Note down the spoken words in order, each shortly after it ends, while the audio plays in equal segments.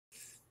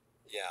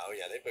Yeah, oh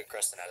yeah, they've been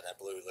crusting out of that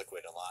blue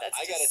liquid a lot. That's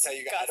I gotta tell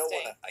you guys,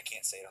 disgusting. I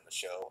can't say it on the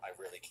show. I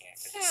really can't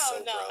because it's How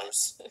so not?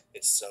 gross.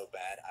 It's so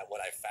bad.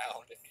 What I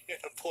found in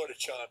a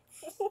porta-john.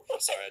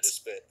 I'm sorry, I just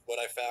spit. What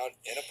I found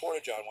in a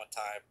porta-john one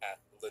time at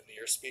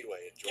Lanier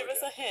Speedway in Georgia. Give us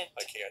a hint.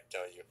 I can't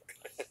tell you.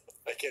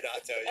 I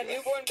cannot tell you. A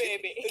newborn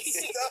baby.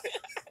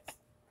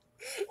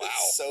 Wow.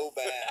 It's so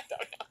bad.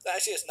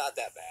 Actually, it's not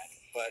that bad,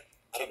 but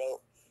I don't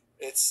know.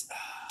 It's.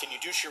 Can you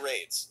do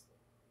charades?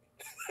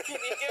 Can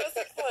you give us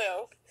a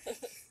clue?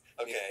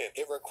 Okay,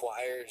 it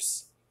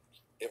requires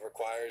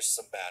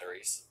some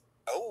batteries.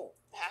 Oh.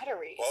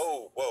 Batteries.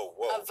 Whoa.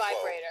 A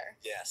vibrator.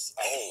 Yes.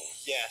 Oh,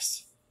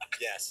 yes.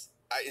 Yes.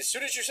 As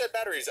soon as you said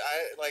batteries,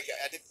 I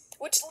did.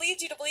 Which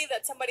leads you to believe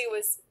that somebody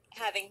was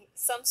having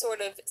some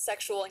sort of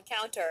sexual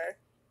encounter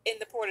in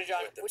the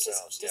porta-john, which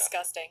is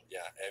disgusting.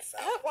 Yeah.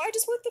 Why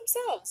just with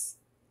themselves?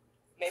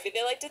 Maybe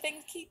they like to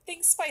keep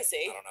things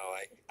spicy. I don't know.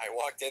 I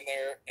walked in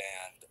there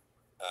and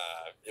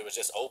it was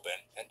just open,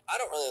 and I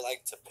don't really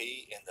like to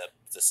pee in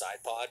the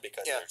side pod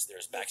because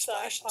there's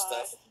backsplash and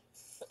stuff.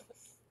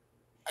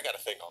 I got a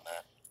thing on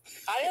that.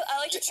 I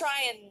like to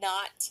try and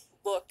not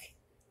look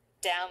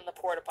down the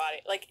porta potty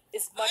like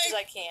as much as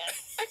I can.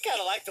 I kind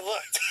of like to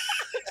look.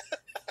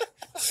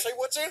 Say,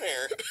 what's in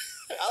here?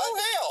 Oh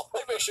hell!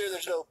 I make sure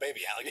there's no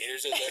baby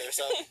alligators in there or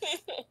something,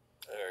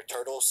 or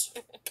turtles.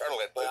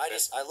 Turtlehead. But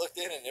I looked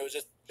in and it was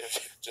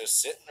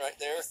just sitting right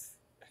there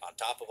on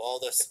top of all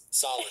the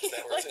solids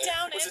that were Like there.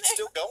 down Was in it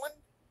still going?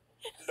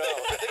 No,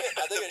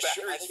 I think it's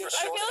short. I feel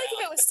like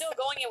if it was still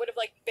going, it would have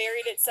like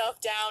buried itself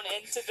down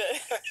into the.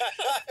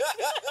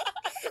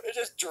 It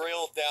just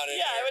drilled down in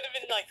Yeah, there. it would have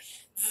been like.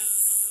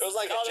 It was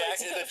like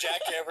the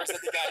jackhammers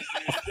that the guy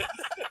used.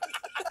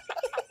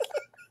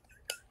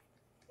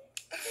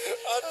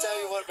 I'll tell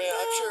you what, man.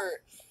 I'm sure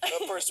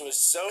that person was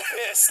so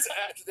pissed.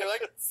 They're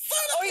like,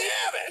 "Oh,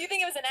 you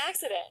think it was an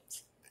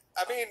accident?"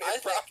 I mean,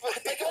 Was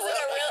it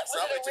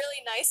a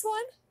really nice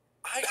one?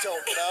 I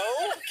don't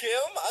know,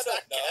 Kim. I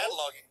don't know.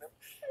 Cataloging them.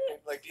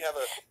 Like, do you have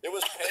a? It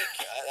was pink.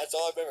 That's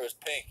all I remember was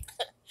pink.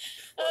 But,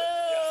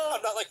 Oh.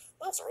 I'm not like,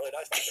 well, that's a really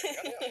nice picture.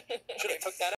 Should have took that